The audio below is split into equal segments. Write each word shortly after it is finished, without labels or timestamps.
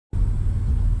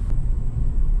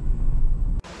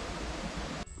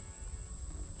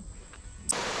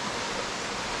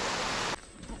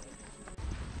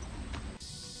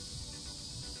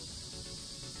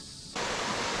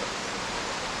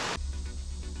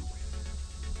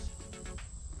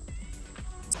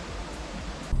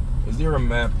there a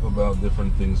map about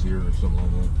different things here or something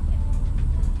like that?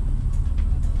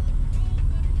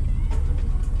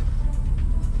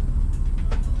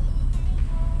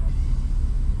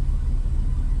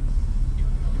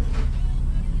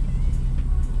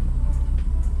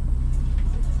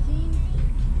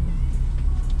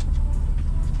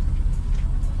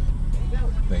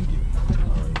 Thank you.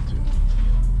 All right, too.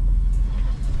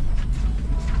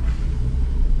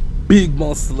 Big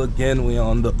Muscle again. We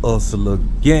on the hustle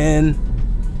again,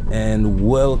 and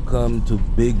welcome to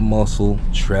Big Muscle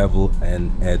Travel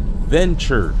and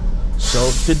Adventure.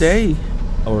 So today,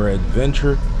 our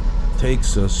adventure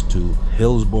takes us to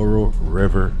Hillsborough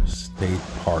River State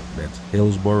Park. That's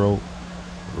Hillsborough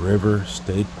River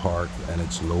State Park, and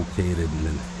it's located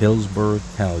in Hillsborough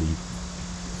County,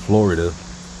 Florida,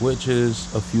 which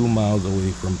is a few miles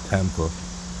away from Tampa.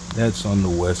 That's on the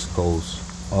west coast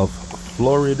of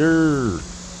Florida.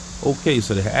 Okay,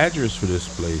 so the address for this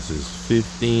place is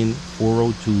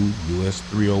 15402 US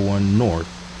 301 North,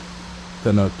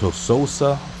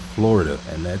 Thanatososa, Florida,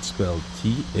 and that's spelled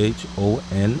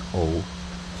Thonotosassa,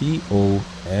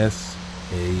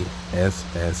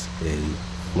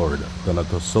 Florida.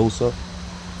 Thanatososa,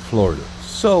 Florida.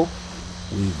 So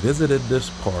we visited this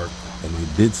park, and we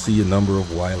did see a number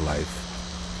of wildlife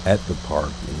at the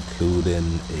park,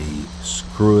 including a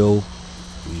squirrel.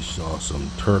 We saw some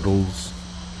turtles,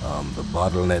 the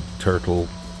bottleneck turtle.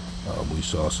 We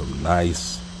saw some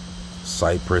nice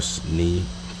cypress knee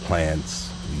plants.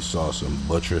 We saw some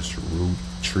buttress root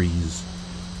trees.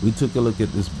 We took a look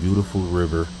at this beautiful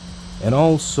river, and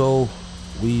also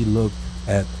we looked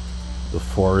at the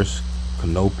forest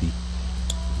canopy.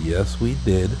 Yes, we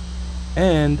did.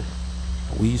 And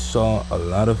we saw a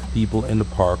lot of people in the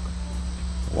park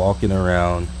walking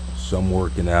around, some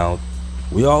working out.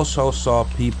 We also saw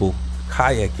people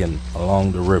kayaking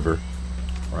along the river,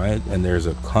 right? And there's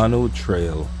a canoe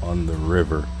trail on the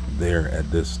river there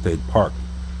at this state park.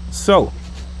 So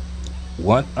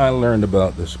what I learned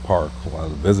about this park while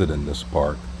visiting this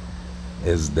park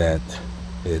is that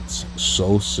it's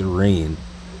so serene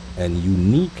and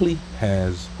uniquely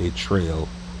has a trail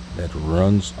that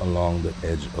runs along the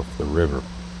edge of the river.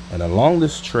 And along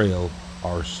this trail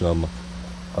are some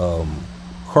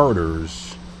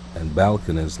corridors and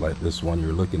balconies like this one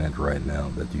you're looking at right now,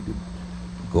 that you could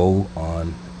go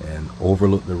on and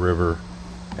overlook the river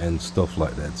and stuff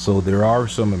like that. So there are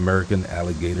some American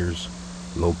alligators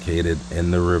located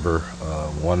in the river.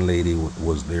 One lady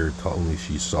was there, told me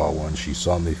she saw one. She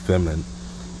saw me filming,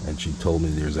 and she told me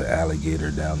there's an alligator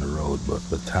down the road, but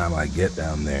the time I get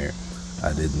down there,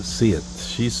 I didn't see it.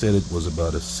 She said it was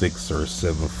about a 6 or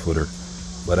 7 footer,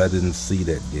 but I didn't see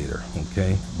that gator.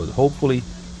 Okay, but hopefully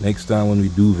next time when we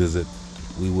do visit,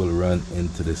 we will run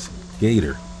into this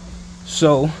gator.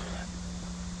 So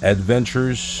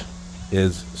adventures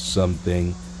is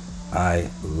something I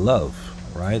love,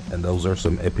 right? And those are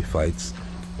some epiphytes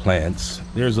plants.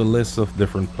 There's a list of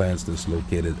different plants that's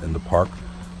located in the park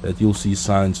that you'll see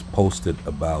signs posted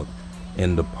about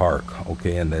in the park.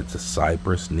 Okay, and that's a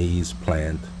cypress knees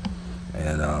plant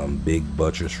and big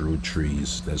buttress root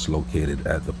trees that's located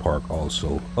at the park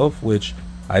also, of which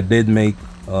I did make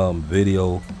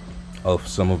video of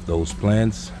some of those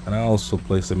plants, and I also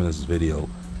placed them in this video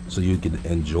so you can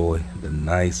enjoy the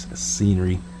nice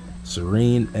scenery,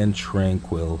 serene and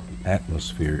tranquil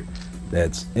atmosphere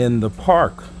that's in the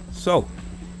park. So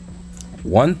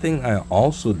one thing I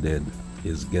also did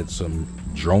is get some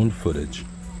drone footage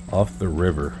off the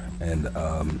river, and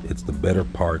it's the better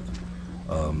part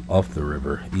of the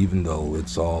river, even though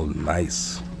it's all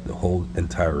nice. The whole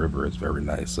entire river is very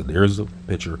nice. So there's a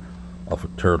picture of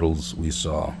turtles we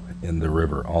saw in the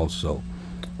river also,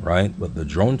 right? But the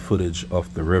drone footage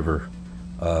of the river,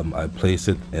 I place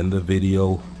it in the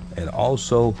video and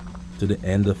also to the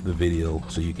end of the video,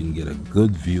 so you can get a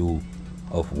good view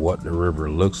of what the river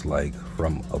looks like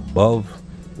from above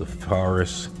the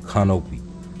forest canopy.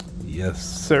 Yes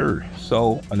sir.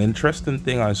 So an interesting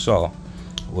thing I saw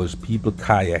was people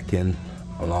kayaking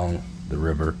along the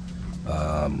river,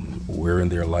 wearing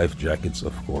their life jackets,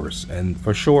 of course. And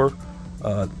for sure,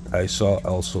 I saw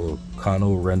also a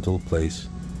canoe rental place,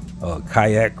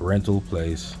 kayak rental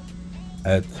place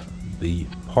at the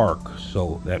park.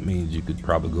 So that means you could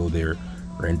probably go there,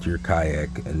 rent your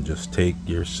kayak, and just take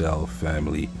yourself,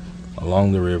 family,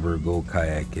 along the river, go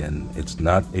kayaking. It's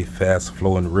not a fast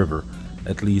flowing river,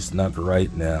 at least not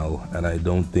right now, and I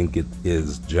don't think it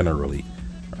is generally,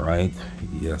 right?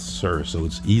 Yes sir. So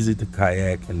it's easy to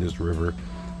kayak in this river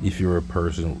if you're a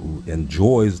person who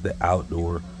enjoys the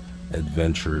outdoor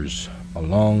adventures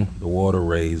along the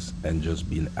waterways and just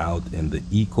being out in the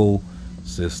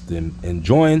ecosystem,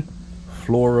 enjoying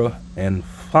flora and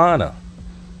fauna.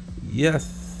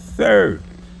 Yes, sir.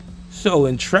 So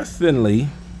interestingly,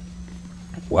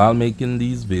 while making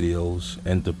these videos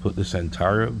and to put this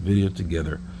entire video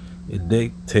together, it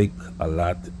did take a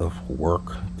lot of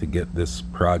work to get this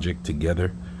project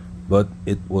together, but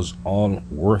it was all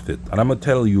worth it. And I'm gonna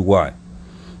tell you why.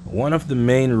 One of the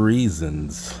main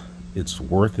reasons it's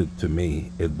worth it to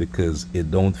me is because it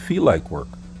don't feel like work.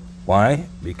 Why?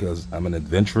 Because I'm an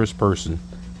adventurous person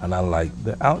and I like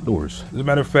the outdoors. As a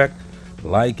matter of fact,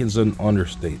 like is an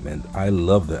understatement. I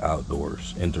love the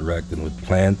outdoors, interacting with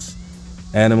plants,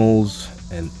 animals,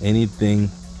 and anything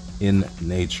in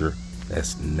nature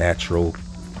that's natural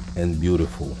and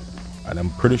beautiful. And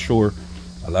I'm pretty sure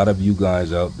a lot of you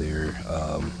guys out there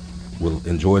will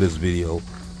enjoy this video,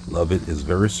 love it. It's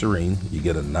very serene. You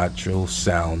get a natural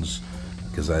sounds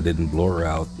because I didn't blur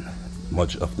out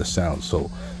much of the sound.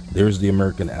 So there's the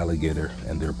American alligator,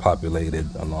 and they're populated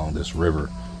along this river,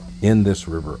 in this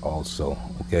river also.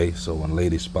 Okay, so one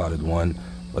lady spotted one,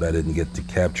 but I didn't get to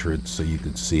capture it so you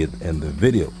could see it in the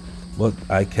video. But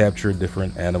I captured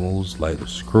different animals like a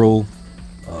squirrel,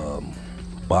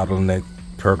 bottleneck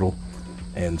turtle,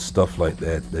 and stuff like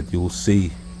that you'll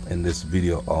see in this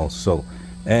video also.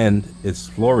 And it's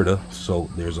Florida, so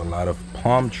there's a lot of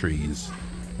palm trees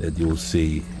that you'll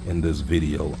see in this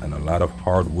video, and a lot of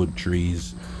hardwood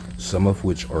trees, some of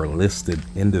which are listed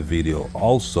in the video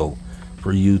also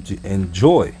for you to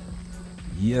enjoy.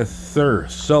 Yes, sir.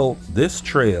 So this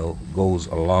trail goes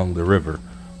along the river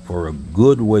for a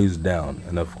good ways down,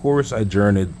 and of course I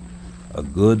journeyed a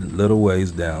good little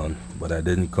ways down, but I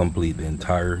didn't complete the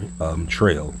entire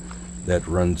trail that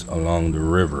runs along the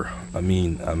river. I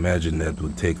mean, imagine that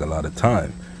would take a lot of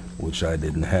time, which I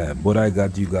didn't have, but I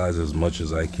got you guys as much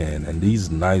as I can. And these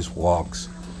nice walks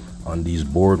on these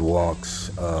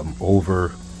boardwalks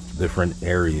over different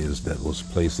areas that was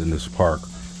placed in this park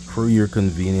for your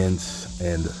convenience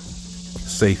and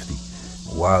safety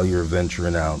while you're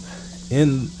venturing out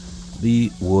in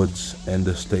the woods and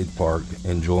the state park,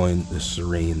 enjoying the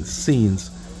serene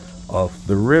scenes of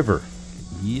the river.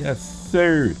 Yes,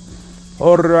 sir.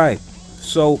 All right.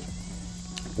 So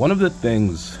one of the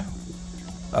things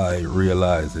I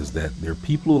realize is that there are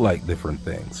people who like different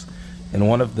things. And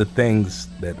one of the things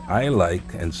that I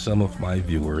like, and some of my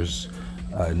viewers,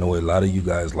 I know a lot of you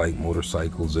guys like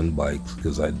motorcycles and bikes,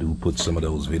 because I do put some of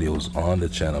those videos on the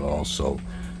channel also.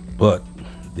 But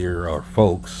there are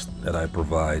folks that I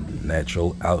provide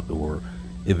natural outdoor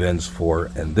events for,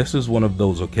 and this is one of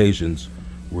those occasions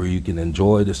where you can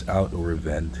enjoy this outdoor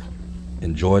event,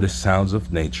 enjoy the sounds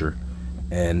of nature,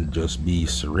 and just be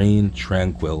serene,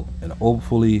 tranquil. And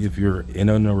hopefully, if you're in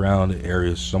and around the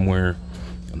area somewhere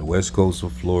on the west coast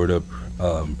of Florida,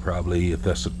 probably if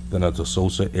that's the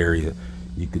Natasosa area,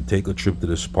 you could take a trip to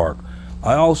this park.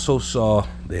 I also saw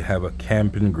they have a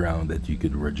camping ground that you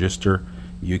could register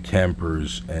your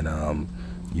campers, and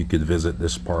you could visit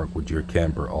this park with your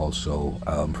camper also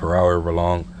for however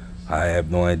long. I have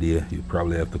no idea. You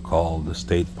probably have to call the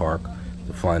state park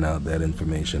to find out that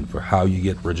information for how you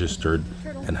get registered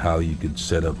and how you could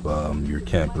set up your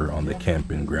camper on the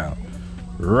camping ground.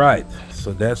 Right,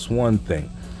 so that's one thing.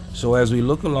 So as we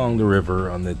look along the river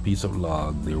on that piece of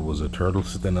log, there was a turtle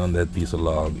sitting on that piece of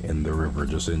log in the river,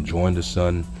 just enjoying the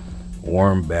sun,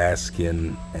 warm,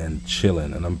 basking, and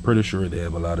chilling. And I'm pretty sure they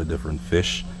have a lot of different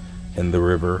fish in the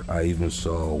river. I even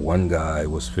saw one guy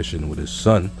was fishing with his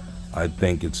son. I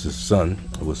think it's his son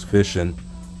who was fishing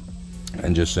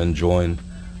and just enjoying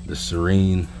the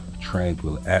serene,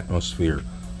 tranquil atmosphere,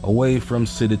 away from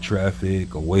city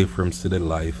traffic, away from city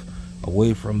life,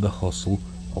 away from the hustle,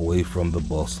 away from the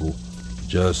bustle,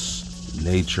 just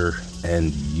nature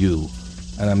and you.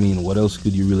 And I mean, what else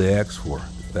could you really ask for?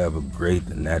 To have a great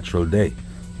natural day,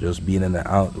 just being in the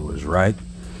outdoors, right?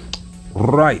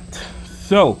 Right.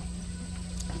 So,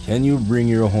 can you bring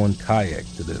your own kayak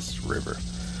to this river?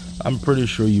 I'm pretty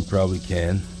sure you probably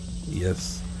can.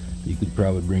 Yes, you could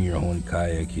probably bring your own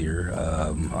kayak here.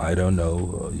 I don't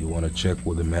know. You want to check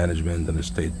with the management and the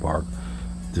state park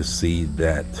to see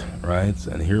that, right?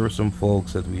 And here are some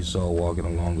folks that we saw walking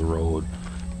along the road,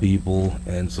 people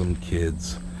and some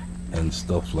kids and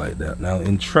stuff like that. Now,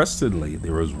 interestingly,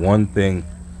 there was one thing.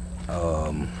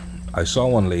 I saw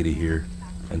one lady here,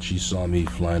 and she saw me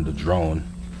flying the drone,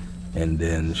 and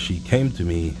then she came to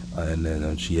me, and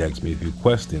then she asked me a few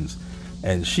questions,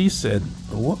 and she said,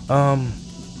 "What?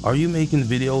 Are you making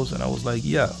videos?" And I was like,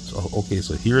 "Yeah." So okay,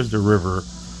 so here's the river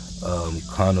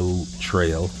canoe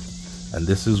trail, and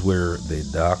this is where they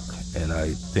dock, and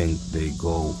I think they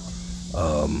go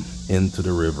into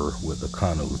the river with the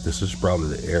canoes. This is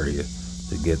probably the area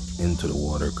to get into the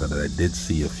water, because I did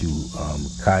see a few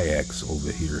kayaks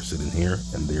over here sitting here,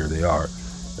 and there they are,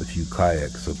 a few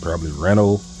kayaks. So probably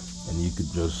rental, and you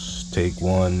could just take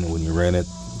one when you rent it,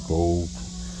 go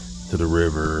to the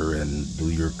river and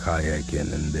do your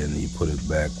kayaking, and then you put it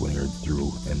back when you're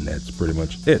through, and that's pretty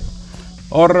much it.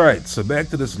 All right, so back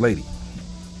to this lady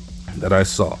that I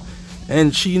saw,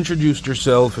 and she introduced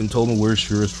herself and told me where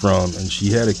she was from, and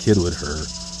she had a kid with her,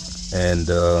 and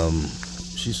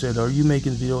she said, "Are you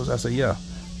making videos?" I said, "Yeah,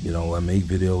 you know, I make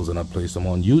videos and I place them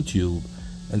on YouTube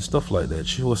and stuff like that."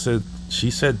 She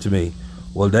said to me,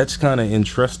 "Well, that's kind of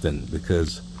interesting,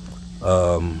 because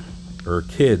her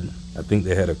kid, I think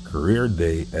they had a career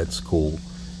day at school,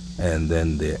 and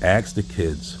then they asked the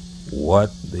kids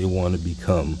what they want to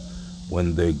become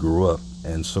when they grew up,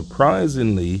 and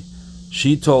surprisingly,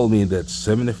 she told me that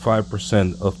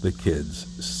 75% of the kids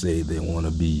say they want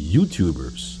to be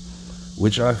YouTubers,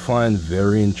 which I find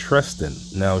very interesting.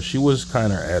 Now, she was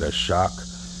kind of at a shock,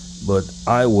 but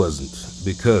I wasn't,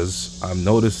 because I'm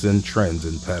noticing trends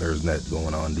and patterns that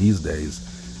going on these days,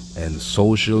 and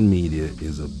social media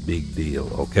is a big deal,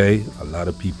 okay? A lot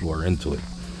of people are into it.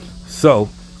 So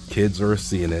kids are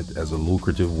seeing it as a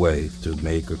lucrative way to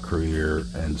make a career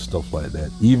and stuff like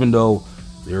that, even though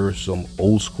there are some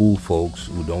old school folks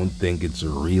who don't think it's a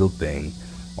real thing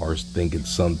or think it's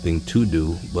something to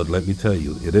do. But let me tell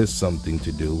you, it is something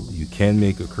to do. You can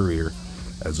make a career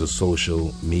as a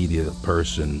social media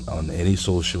person on any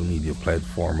social media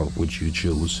platform of which you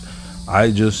choose.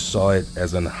 I just saw it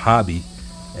as an hobby,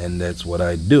 and that's what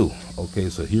I do. Okay,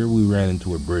 so here we ran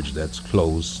into a bridge that's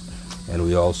closed, and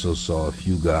we also saw a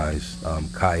few guys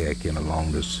kayaking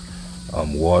along this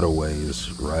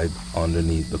waterways right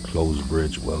underneath the closed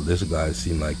bridge. Well, this guy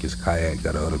seemed like his kayak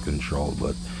got out of control,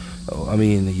 but I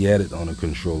mean, he had it under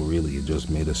control, really. It just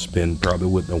made a spin, probably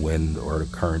with the wind or the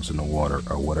currents in the water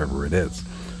or whatever it is.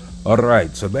 All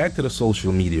right, so back to the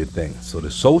social media thing. So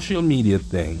the social media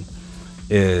thing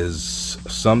is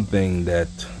something that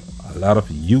a lot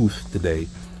of youth today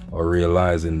are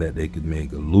realizing that they could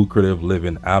make a lucrative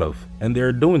living out of, and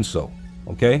they're doing so.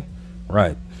 Okay,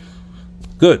 right,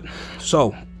 good.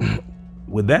 So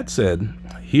with that said,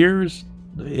 here's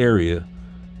the area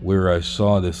where I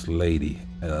saw this lady,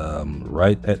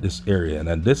 right at this area,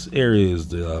 and this area is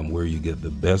the where you get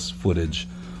the best footage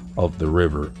of the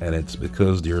river, and it's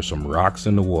because there are some rocks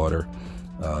in the water.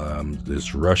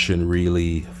 It's rushing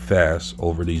really fast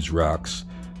over these rocks,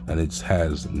 and it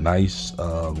has nice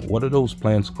what are those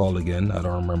plants called again? I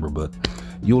don't remember, but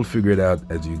you'll figure it out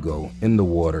as you go in the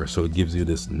water. So it gives you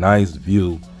this nice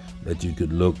view that you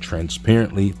could look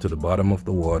transparently to the bottom of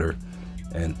the water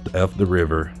and of the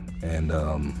river, and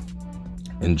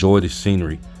enjoy the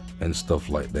scenery and stuff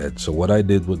like that. So what I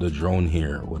did with the drone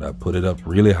here, I put it up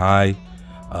really high,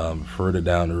 further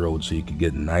down the road, so you could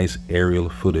get nice aerial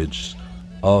footage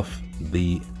of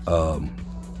the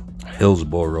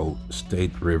Hillsborough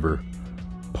State River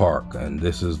Park. And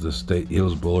this is the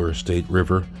Hillsborough State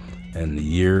River, and the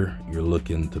year you're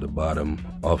looking to the bottom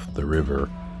of the river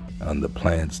and the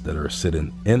plants that are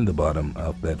sitting in the bottom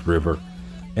of that river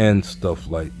and stuff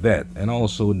like that, and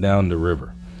also down the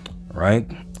river, right?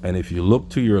 And if you look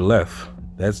to your left,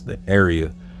 that's the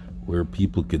area where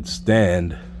people could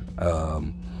stand,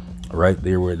 right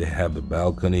there where they have the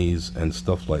balconies and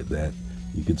stuff like that.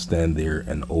 You could stand there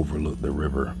and overlook the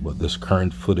river. But this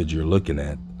current footage you're looking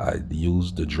at, I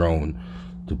used the drone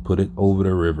to put it over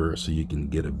the river so you can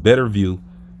get a better view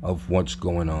of what's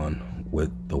going on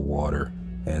with the water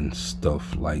and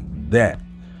stuff like that.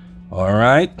 All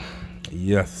right,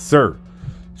 yes sir.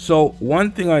 So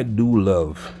one thing I do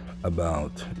love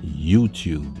about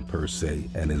YouTube per se,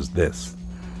 and is this: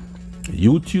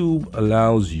 YouTube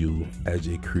allows you as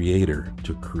a creator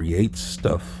to create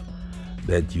stuff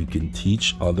that you can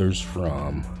teach others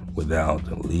from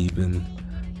without leaving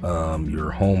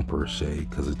your home per se,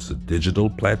 because it's a digital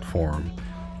platform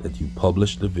that you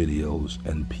publish the videos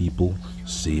and people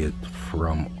see it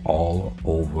from all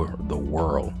over the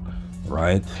world,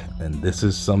 right? And this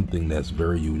is something that's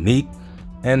very unique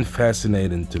and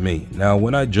fascinating to me. Now,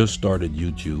 when I just started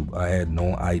YouTube, I had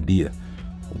no idea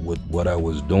what I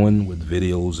was doing with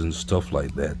videos and stuff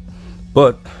like that.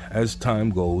 But as time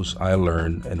goes, I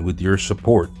learned, and with your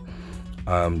support,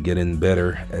 I'm getting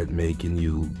better at making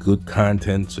you good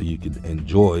content so you can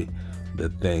enjoy the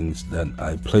things that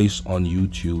I place on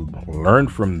YouTube, learn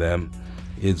from them.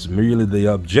 It's merely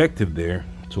the objective there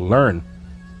to learn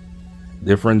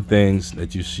different things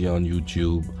that you see on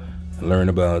YouTube, learn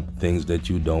about things that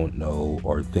you don't know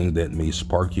or things that may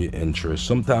spark your interest.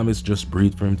 Sometimes it's just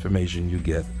brief information you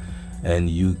get, and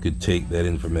you could take that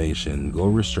information, go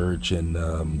research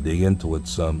and dig into it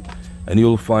some, and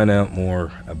you'll find out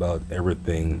more about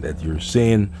everything that you're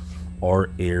seeing or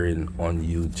airing on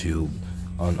YouTube,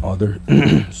 on other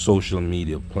social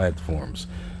media platforms.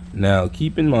 Now,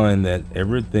 keep in mind that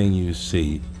everything you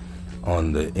see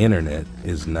on the internet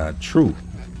is not true,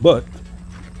 but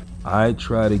I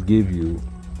try to give you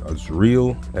as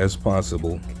real as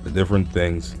possible the different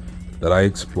things that I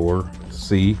explore,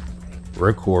 see,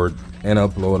 record, and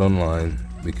upload online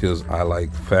because I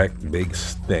like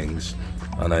fact-based things,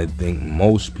 and I think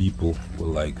most people will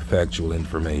like factual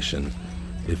information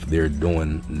if they're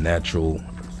doing natural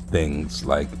things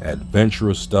like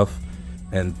adventurous stuff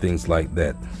and things like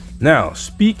that. Now,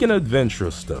 speaking of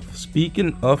adventurous stuff,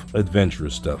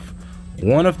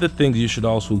 one of the things you should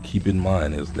also keep in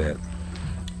mind is that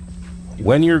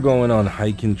when you're going on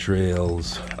hiking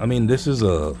trails, I mean, this is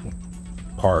a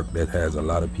park that has a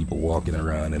lot of people walking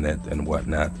around in it and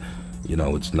whatnot. You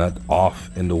know, it's not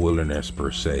off in the wilderness per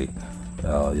se.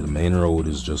 The main road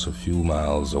is just a few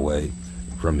miles away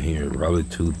from here, probably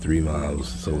 2-3 miles,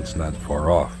 so it's not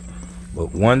far off.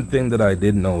 But one thing that I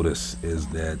did notice is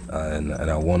that, and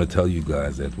I want to tell you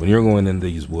guys that when you're going in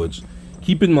these woods,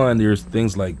 keep in mind there's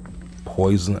things like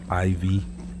poison ivy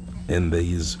in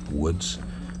these woods,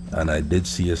 and I did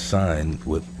see a sign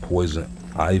with poison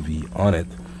ivy on it,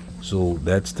 so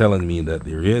that's telling me that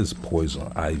there is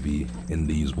poison ivy in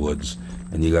these woods,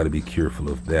 and you got to be careful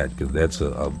of that because that's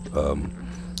a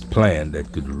plant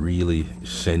that could really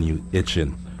send you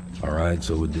itching. All right,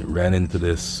 so we ran into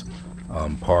this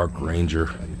park ranger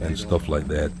and stuff like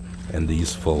that, and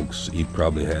these folks, he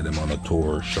probably had them on a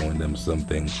tour showing them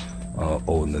something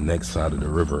on the next side of the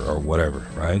river or whatever,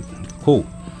 right? Cool.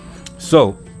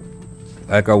 So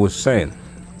like I was saying,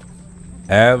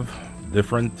 have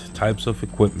different types of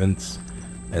equipments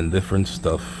and different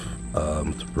stuff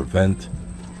to prevent,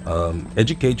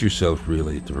 educate yourself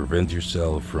really, to prevent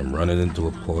yourself from running into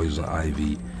a poison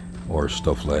ivy or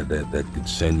stuff like that that could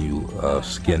send you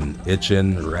skin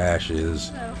itching,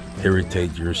 rashes,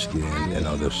 irritate your skin, and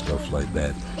other stuff like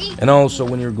that. And also,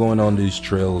 when you're going on these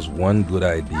trails, one good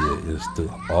idea is to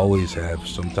always have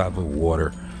some type of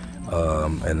water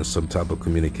and some type of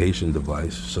communication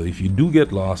device. So if you do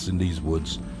get lost in these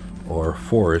woods or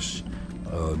forest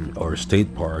or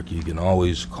state park, you can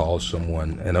always call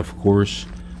someone, and of course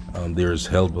there's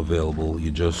help available.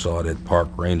 You just saw that park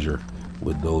ranger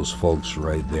with those folks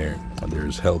right there, and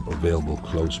there's help available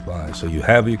close by. So you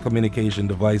have your communication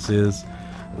devices,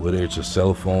 whether it's a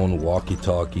cell phone,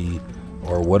 walkie-talkie,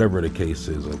 or whatever the case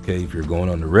is. Okay, if you're going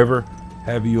on the river,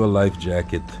 have you a life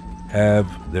jacket, have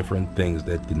different things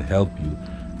that can help you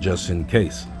just in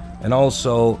case. And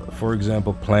also, for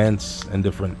example, plants and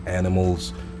different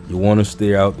animals, you want to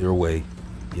stay out their way.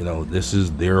 You know, this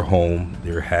is their home,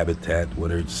 their habitat,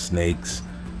 whether it's snakes,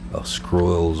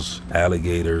 squirrels,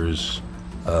 alligators,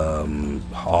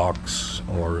 hawks,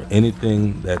 or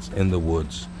anything that's in the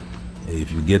woods.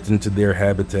 If you get into their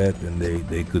habitat and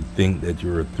they could think that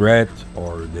you're a threat,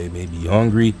 or they may be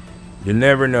hungry, you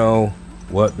never know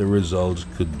what the results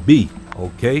could be.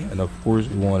 Okay, and of course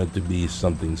we want it to be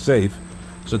something safe,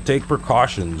 so take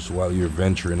precautions while you're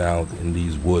venturing out in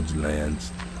these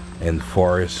woodslands and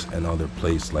forests and other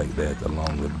places like that,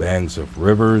 along the banks of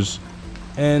rivers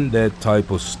and that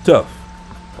type of stuff.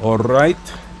 All right,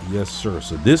 yes sir.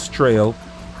 So this trail,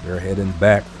 we're heading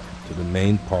back to the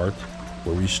main part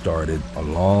where we started,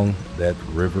 along that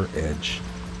river edge,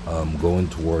 going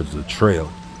towards the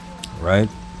trail, right?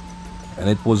 And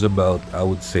it was about, I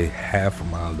would say, half a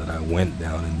mile that I went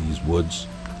down in these woods.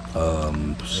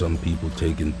 Some people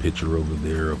taking picture over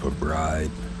there of a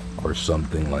bride or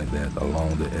something like that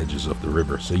along the edges of the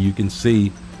river. So you can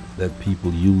see that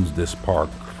people use this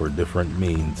park for different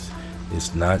means.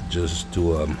 It's not just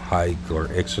to hike or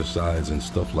exercise and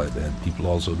stuff like that. People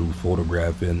also do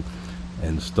photographing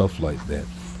and stuff like that.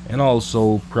 And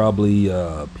also probably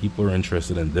people are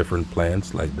interested in different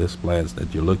plants, like this plants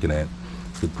that you're looking at.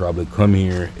 Could probably come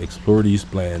here, explore these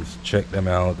plants, check them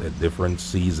out at different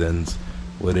seasons,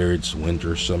 whether it's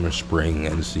winter, summer, spring,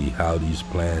 and see how these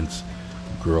plants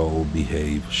grow,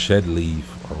 behave, shed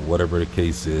leaf, or whatever the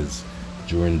case is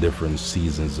during different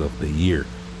seasons of the year.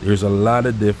 There's a lot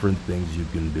of different things you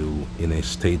can do in a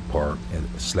state park and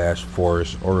slash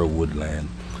forest or a woodland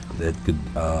that could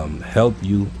help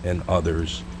you and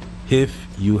others if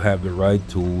you have the right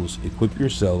tools. Equip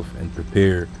yourself and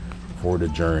prepare for the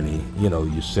journey. You know,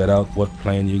 you set out what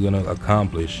plan you're going to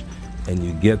accomplish and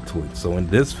you get to it. So in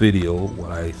this video,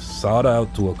 what I sought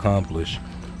out to accomplish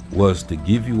was to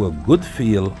give you a good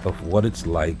feel of what it's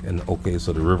like. And okay,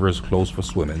 so the river is closed for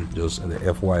swimming, just the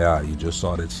FYI, you just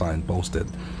saw that sign posted.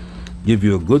 Give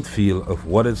you a good feel of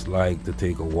what it's like to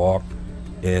take a walk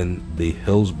in the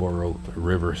Hillsborough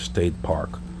River State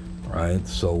Park, right?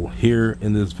 So here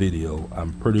in this video,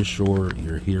 I'm pretty sure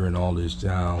you're hearing all these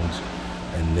sounds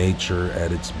and nature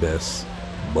at its best,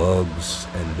 bugs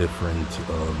and different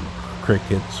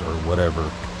crickets or whatever,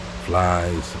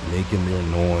 flies making their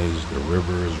noise, the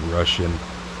river is rushing,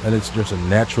 and it's just a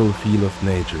natural feel of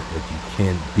nature that you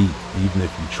can't beat even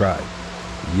if you try.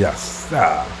 Yes,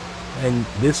 and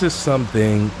this is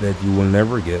something that you will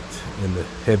never get in the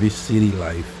heavy city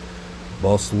life,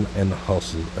 bustle and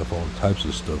hustle of all types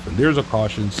of stuff. And there's a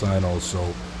caution sign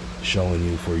also showing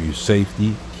you for your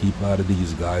safety, keep out of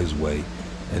these guys' way.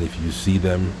 And if you see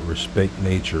them, respect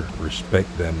nature,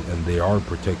 respect them, and they are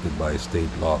protected by state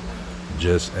law,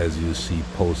 just as you see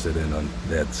posted in on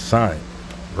that sign,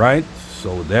 right?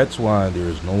 So that's why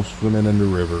there's no swimming in the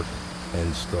river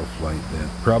and stuff like that.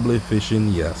 Probably fishing,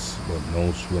 yes, but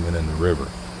no swimming in the river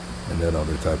and that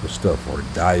other type of stuff, or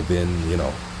diving, you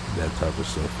know, that type of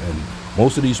stuff. And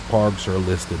most of these parks are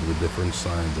listed with different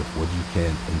signs of what you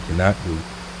can and cannot do.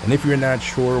 And if you're not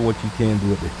sure what you can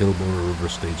do at the Hillsborough River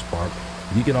State Park,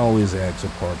 you can always ask a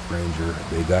park ranger.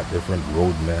 They got different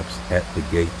road maps at the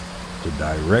gate to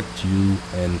direct you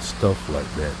and stuff like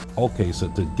that. Okay, so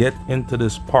to get into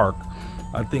this park,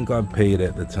 I think I paid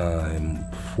at the time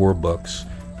 $4,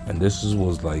 and this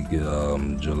was like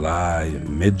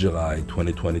mid-July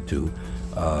 2022.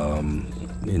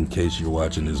 In case you're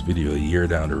watching this video a year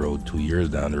down the road, 2 years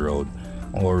down the road,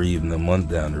 or even a month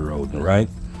down the road, right?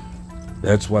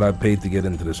 That's what I paid to get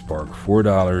into this park,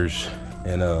 $4,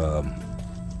 and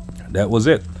that was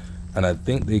it. And I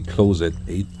think they close at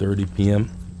 8:30 p.m.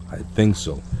 I think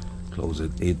so. Close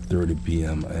at 8:30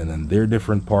 p.m. and then there are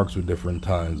different parks with different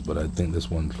times, but I think this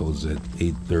one closes at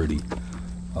 8:30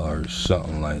 or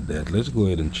something like that. Let's go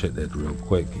ahead and check that real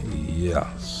quick. Yeah,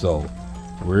 so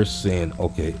we're saying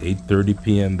okay, 8:30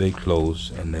 p.m. they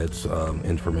close, and that's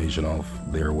information off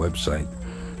their website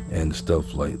and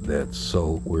stuff like that.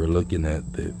 So we're looking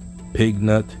at the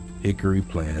pignut hickory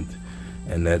plant,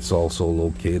 and that's also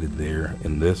located there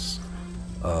in this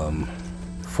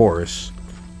forest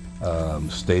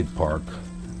state park.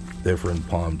 Different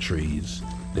palm trees,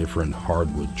 different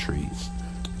hardwood trees,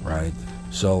 right?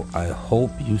 So I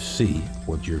hope you see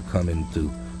what you're coming to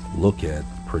look at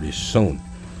pretty soon,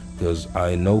 because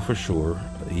I know for sure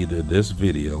either this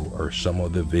video or some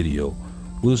other video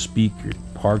will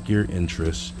spark your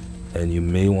interest, and you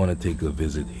may want to take a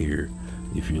visit here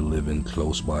if you're living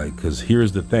close by. Because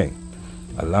here's the thing,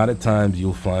 a lot of times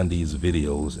you'll find these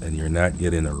videos and you're not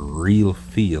getting a real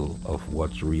feel of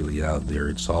what's really out there.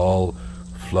 It's all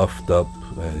fluffed up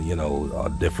and, you know,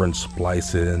 different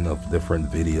splicing of different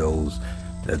videos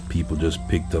that people just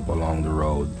picked up along the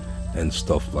road and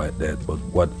stuff like that. But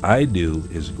what I do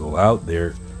is go out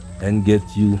there and get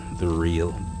you the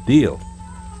real deal.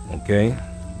 Okay,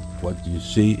 what you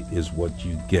see is what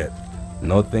you get.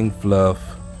 Nothing fluff,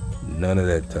 none of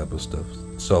that type of stuff.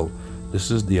 So this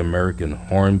is the American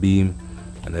hornbeam,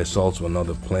 and there's also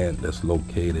another plant that's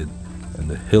located in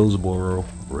the Hillsborough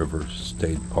River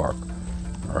State Park.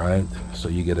 All right, so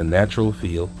you get a natural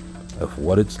feel of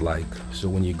what it's like. So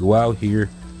when you go out here,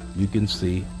 you can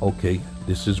see, okay,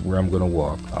 this is where I'm gonna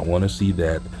walk. I want to see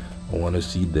that. I want to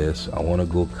see this. I want to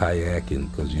go kayaking,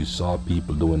 because you saw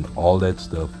people doing all that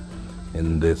stuff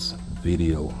in this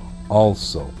video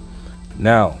also.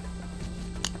 Now,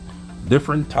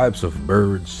 different types of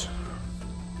birds,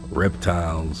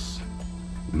 reptiles,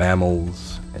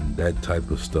 mammals, and that type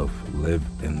of stuff live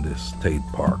in this state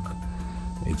park.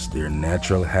 It's their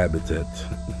natural habitat,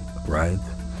 right?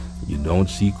 You don't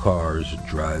see cars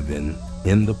driving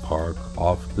in the park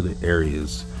off to the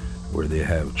areas where they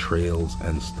have trails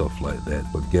and stuff like that.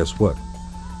 But guess what?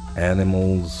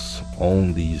 Animals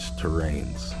own these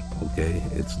terrains, okay?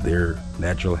 It's their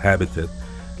natural habitat,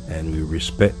 and we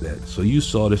respect that. So you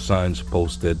saw the signs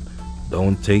posted,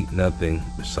 don't take nothing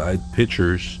besides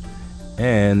pictures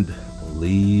and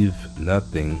leave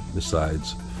nothing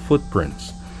besides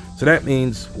footprints. So that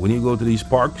means when you go to these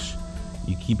parks,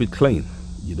 you keep it clean.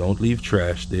 You don't leave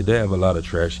trash. They have a lot of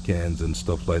trash cans and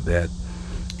stuff like that.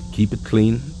 Keep it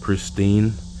clean,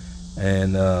 pristine,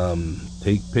 and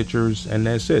take pictures, and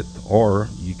that's it. Or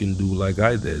you can do like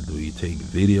I did, where you take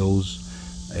videos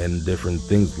and different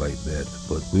things like that.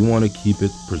 But we want to keep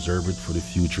it, preserve it for the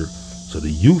future, so the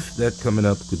youth that coming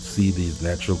up could see these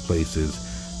natural places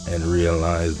and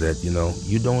realize that, you know,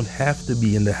 you don't have to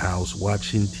be in the house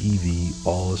watching TV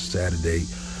all Saturday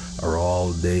or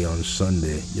all day on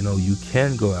Sunday. You know, you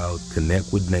can go out,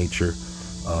 connect with nature,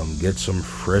 get some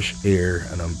fresh air,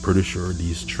 and I'm pretty sure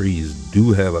these trees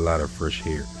do have a lot of fresh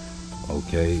air,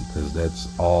 okay, because that's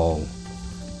all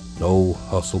No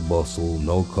hustle bustle,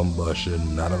 no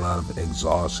combustion, not a lot of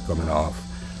exhaust coming off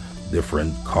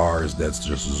different cars that's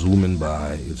just zooming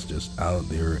by. It's just out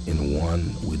there in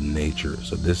one with nature.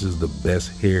 So this is the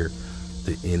best air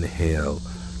to inhale,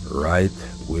 right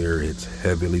where it's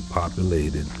heavily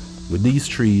populated. With these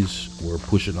trees, we're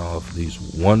pushing off these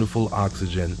wonderful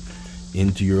oxygen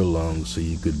into your lungs so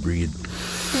you could breathe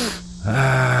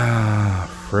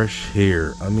fresh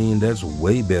air. I mean, that's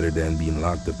way better than being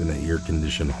locked up in an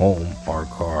air-conditioned home or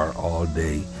car all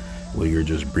day, where you're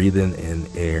just breathing in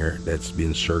air that's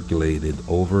been circulated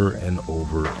over and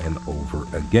over and over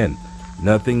again.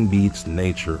 Nothing beats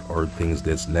nature or things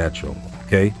that's natural,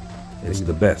 okay? It's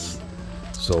the best.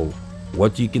 So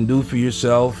what you can do for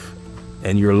yourself,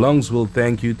 and your lungs will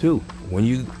thank you too. When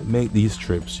you make these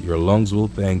trips, your lungs will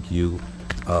thank you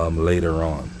later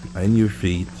on, and your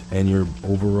feet and your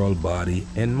overall body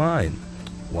and mind.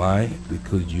 Why?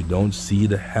 Because you don't see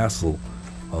the hassle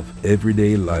of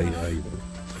everyday life,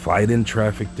 fighting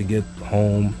traffic to get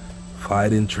home,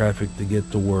 fighting traffic to get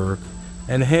to work,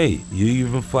 and hey, you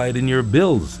even fighting your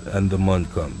bills and the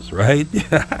month comes, right?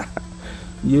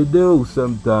 You do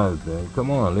sometimes, man.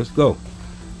 Come on, let's go.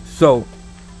 So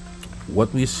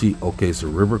what we see, okay, it's a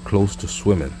river close to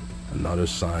swimming. Another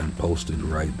sign posted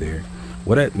right there.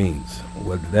 What that means?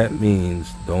 What that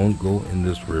means, don't go in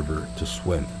this river to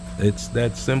swim. It's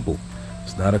that simple.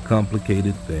 It's not a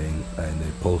complicated thing, and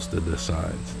they posted the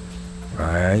signs.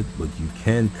 Right? But you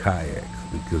can kayak,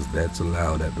 because that's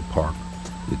allowed at the park,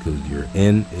 because you're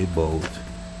in a boat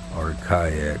or a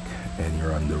kayak and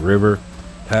you're on the river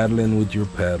paddling with your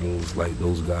paddles like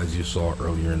those guys you saw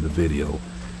earlier in the video,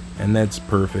 and that's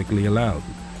perfectly allowed.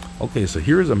 Okay, so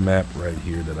here's a map right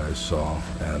here that I saw,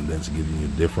 and that's giving you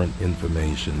different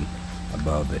information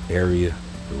about the area,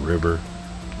 the river,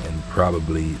 and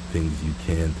probably things you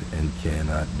can't and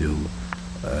cannot do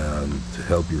to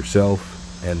help yourself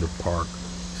and the park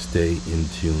stay in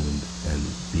tune and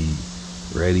be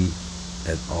ready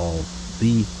at all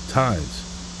the times.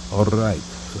 All right,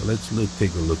 so let's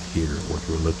take a look here what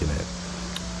we're looking at.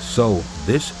 So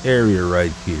this area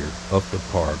right here of the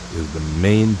park is the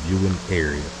main viewing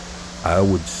area, I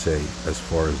would say, as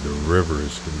far as the river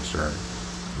is concerned.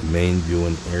 The main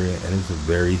viewing area, and it's a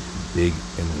very big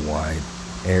and wide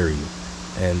area.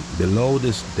 And below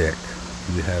this deck,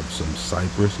 you have some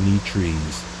cypress knee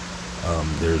trees.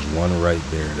 There's one right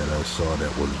there that I saw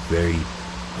that was very,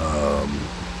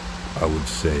 I would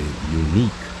say,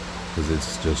 unique, because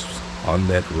it's just on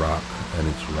that rock and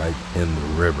it's right in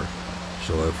the river.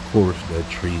 So of course that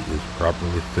tree is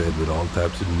properly fed with all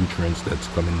types of nutrients that's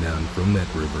coming down from that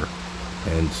river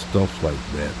and stuff like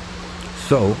that.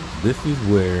 So this is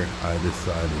where I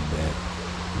decided that,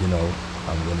 you know,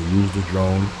 I'm going to use the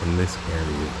drone in this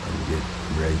area and get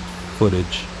great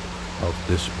footage of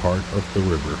this part of the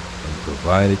river and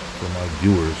provide it for my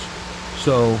viewers,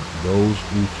 so those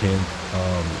who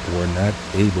were not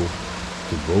able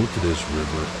to go to this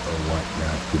river or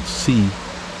whatnot could see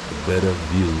a better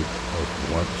view of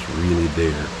what's really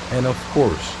there. And of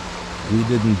course, we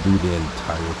didn't do the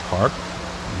entire park.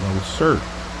 No sir,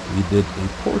 we did a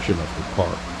portion of the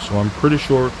park. So I'm pretty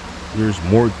sure there's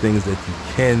more things that you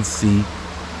can see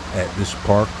at this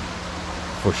park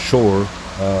for sure.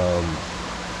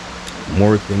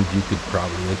 More things you could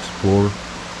probably explore.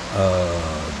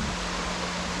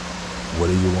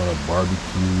 Whether you want to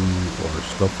barbecue or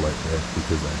stuff like that,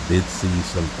 because I did see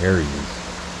some areas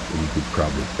where you could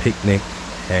probably picnic,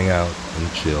 hang out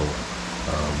and chill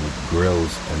with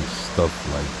grills and stuff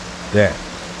like that.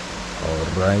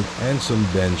 Alright, and some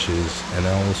benches, and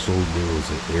also there was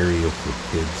an area for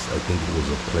kids. I think it was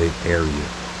a play area,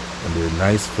 and there are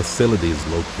nice facilities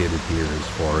located here as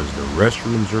far as the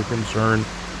restrooms are concerned,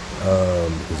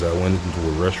 because I went into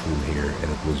a restroom here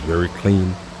and it was very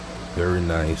clean, very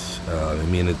nice. I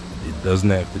mean, it doesn't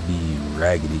have to be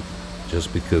raggedy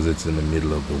just because it's in the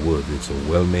middle of the woods. It's a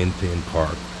well-maintained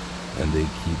park, and they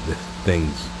keep the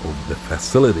things, or the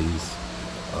facilities,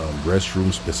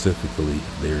 restrooms specifically,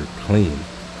 they're clean,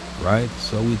 right?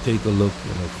 So we take a look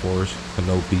in a forest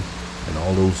canopy, and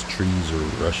all those trees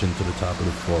are rushing to the top of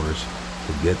the forest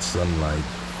to get sunlight,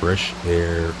 fresh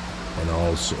air, and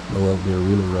also, well, they're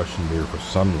really rushing there for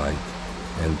sunlight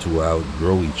and to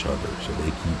outgrow each other. So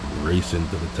they keep racing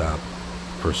to the top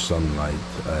for sunlight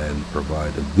and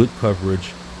provide a good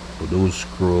coverage for those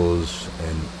squirrels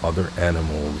and other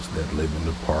animals that live in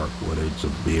the park, whether it's a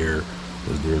bear,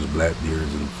 because there's black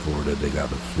bears in Florida. They got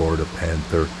the Florida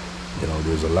panther. You know,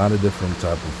 there's a lot of different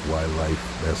type of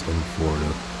wildlife that's in Florida,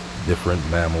 different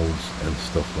mammals and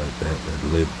stuff like that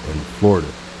that live in Florida.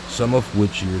 Some of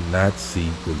which you're not see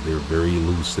because they're very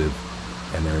elusive,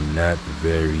 and are not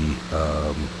very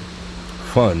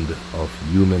fond of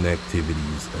human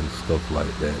activities and stuff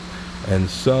like that. And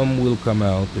some will come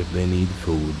out if they need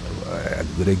food. A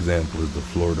good example is the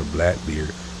Florida black bear,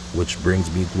 which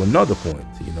brings me to another point.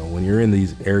 You know, when you're in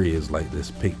these areas like this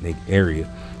picnic area,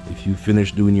 if you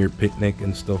finish doing your picnic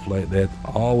and stuff like that,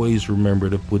 always remember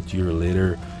to put your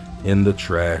litter in the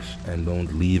trash and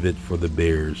don't leave it for the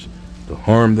bears to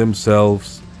harm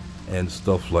themselves and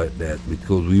stuff like that,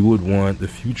 because we would want the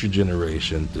future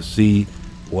generation to see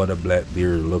what a black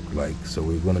bear looked like. So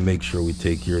we're going to make sure we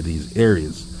take care of these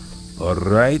areas. All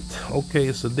right.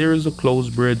 Okay, so there is a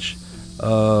closed bridge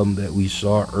that we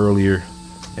saw earlier,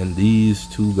 and these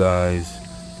two guys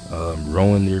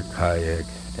rowing their kayak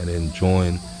and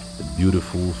enjoying the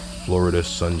beautiful Florida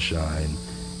sunshine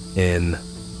in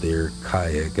their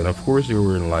kayak. And of course they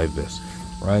were in life vests,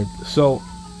 right? So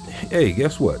hey,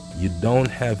 guess what? You don't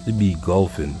have to be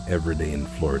golfing every day in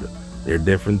Florida. There are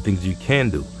different things you can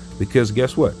do, because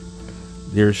guess what?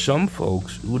 There's some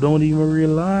folks who don't even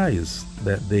realize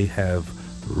that they have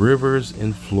rivers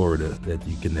in Florida that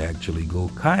you can actually go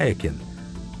kayaking.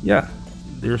 Yeah,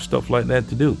 there's stuff like that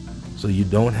to do. So you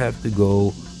don't have to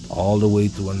go all the way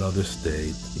to another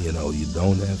state. You know, you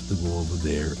don't have to go over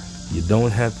there. You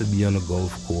don't have to be on a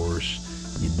golf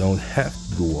course. You don't have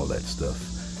to do all that stuff.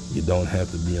 You don't have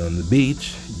to be on the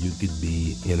beach. You could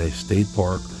be in a state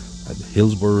park, at the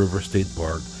Hillsborough River State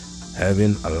Park,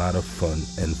 having a lot of fun.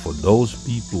 And for those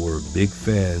people who are big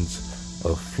fans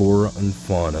of flora and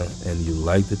fauna, and you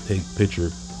like to take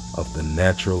picture of the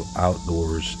natural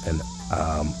outdoors and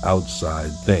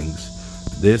outside things,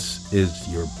 this is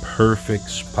your perfect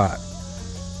spot.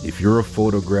 If you're a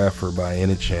photographer by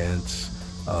any chance,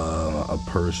 a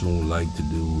person who like to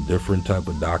do different type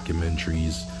of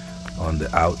documentaries on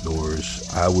the outdoors,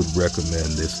 I would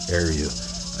recommend this area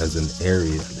as an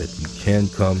area that you can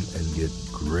come and get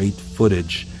great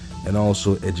footage, and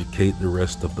also educate the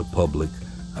rest of the public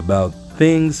about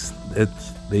things that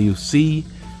they see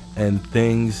and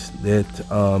things that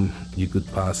you could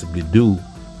possibly do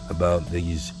about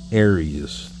these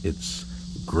areas. It's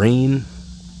green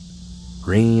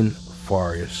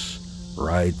forest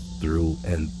right through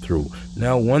and through.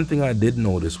 Now, one thing I did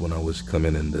notice when I was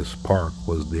coming in this park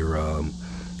was there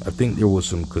I think there was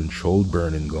some controlled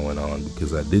burning going on,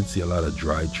 because I did see a lot of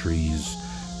dry trees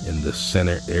in the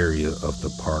center area of the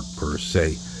park per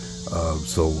se.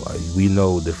 We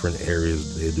know different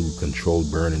areas, they do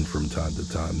controlled burning from time to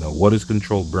time. Now, what is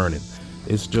controlled burning?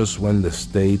 It's just when the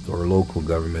state or local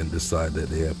government decide that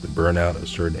they have to burn out a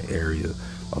certain area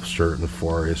of certain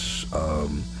forests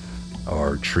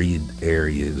or treed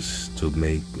areas to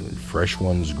make fresh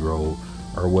ones grow,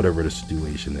 or whatever the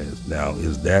situation is. Now,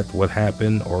 is that what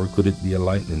happened, or could it be a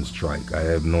lightning strike? I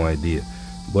have no idea.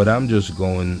 But I'm just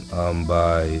going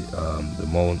by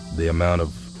the amount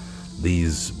of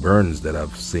these burns that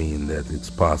I've seen, that it's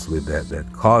possibly that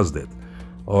caused it.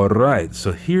 All right,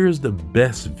 so here's the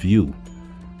best view,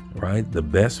 right? The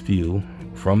best view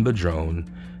from the drone.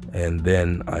 And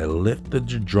then I lift the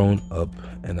drone up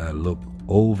and I look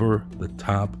over the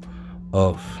top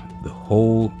of the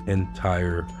whole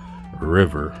entire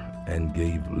river and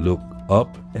look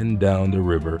up and down the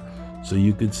river, so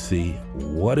you could see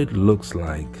what it looks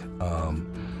like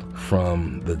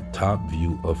from the top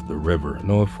view of the river.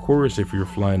 Now, of course, if you're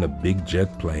flying a big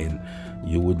jet plane,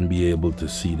 you wouldn't be able to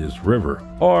see this river,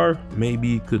 or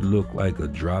maybe it could look like a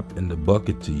drop in the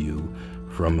bucket to you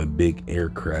from a big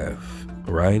aircraft,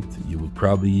 right? You would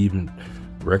probably even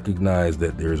recognize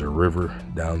that there's a river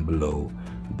down below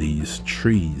these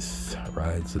trees,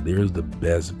 right? So there's the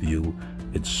best view.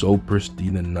 It's so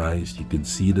pristine and nice. You can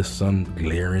see the sun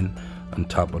glaring on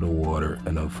top of the water,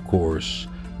 and of course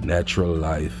natural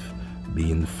life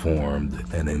being formed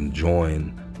and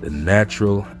enjoying the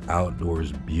natural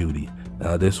outdoors beauty.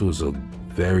 Now, this was a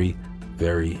very,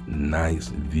 very nice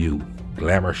view,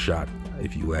 glamour shot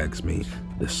if you ask me.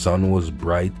 The sun was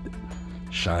bright,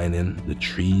 shining, the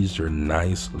trees are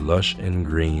nice, lush and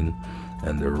green,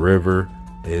 and the river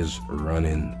is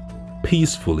running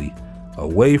peacefully,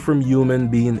 away from human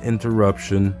being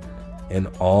interruption and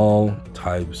all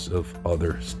types of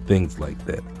other things like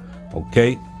that.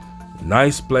 Okay,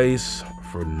 nice place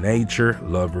for nature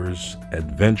lovers,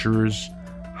 adventurers,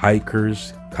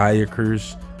 hikers,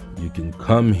 kayakers. You can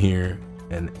come here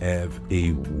and have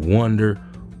a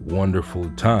wonderful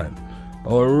time.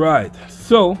 All right,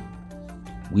 so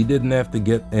we didn't have to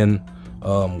get in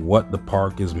what the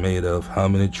park is made of, how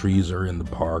many trees are in the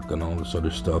park, and all this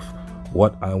other stuff.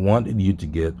 What I wanted you to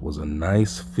get was a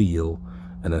nice feel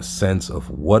and a sense of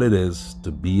what it is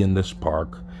to be in this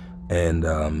park. And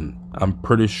I'm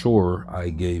pretty sure I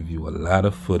gave you a lot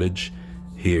of footage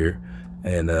here.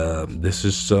 And this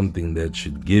is something that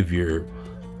should give your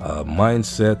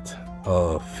mindset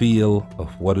a feel of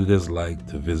what it is like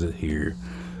to visit here.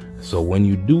 So when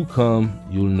you do come,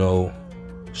 you'll know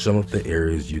some of the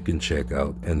areas you can check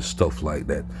out and stuff like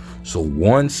that. So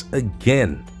once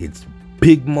again, it's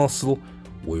Big Muscle.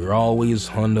 We're always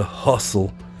on the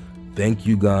hustle. Thank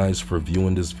you guys for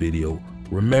viewing this video.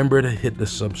 Remember to hit the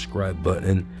subscribe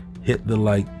button, hit the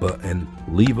like button,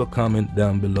 leave a comment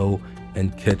down below,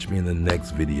 and catch me in the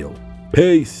next video.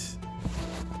 Peace.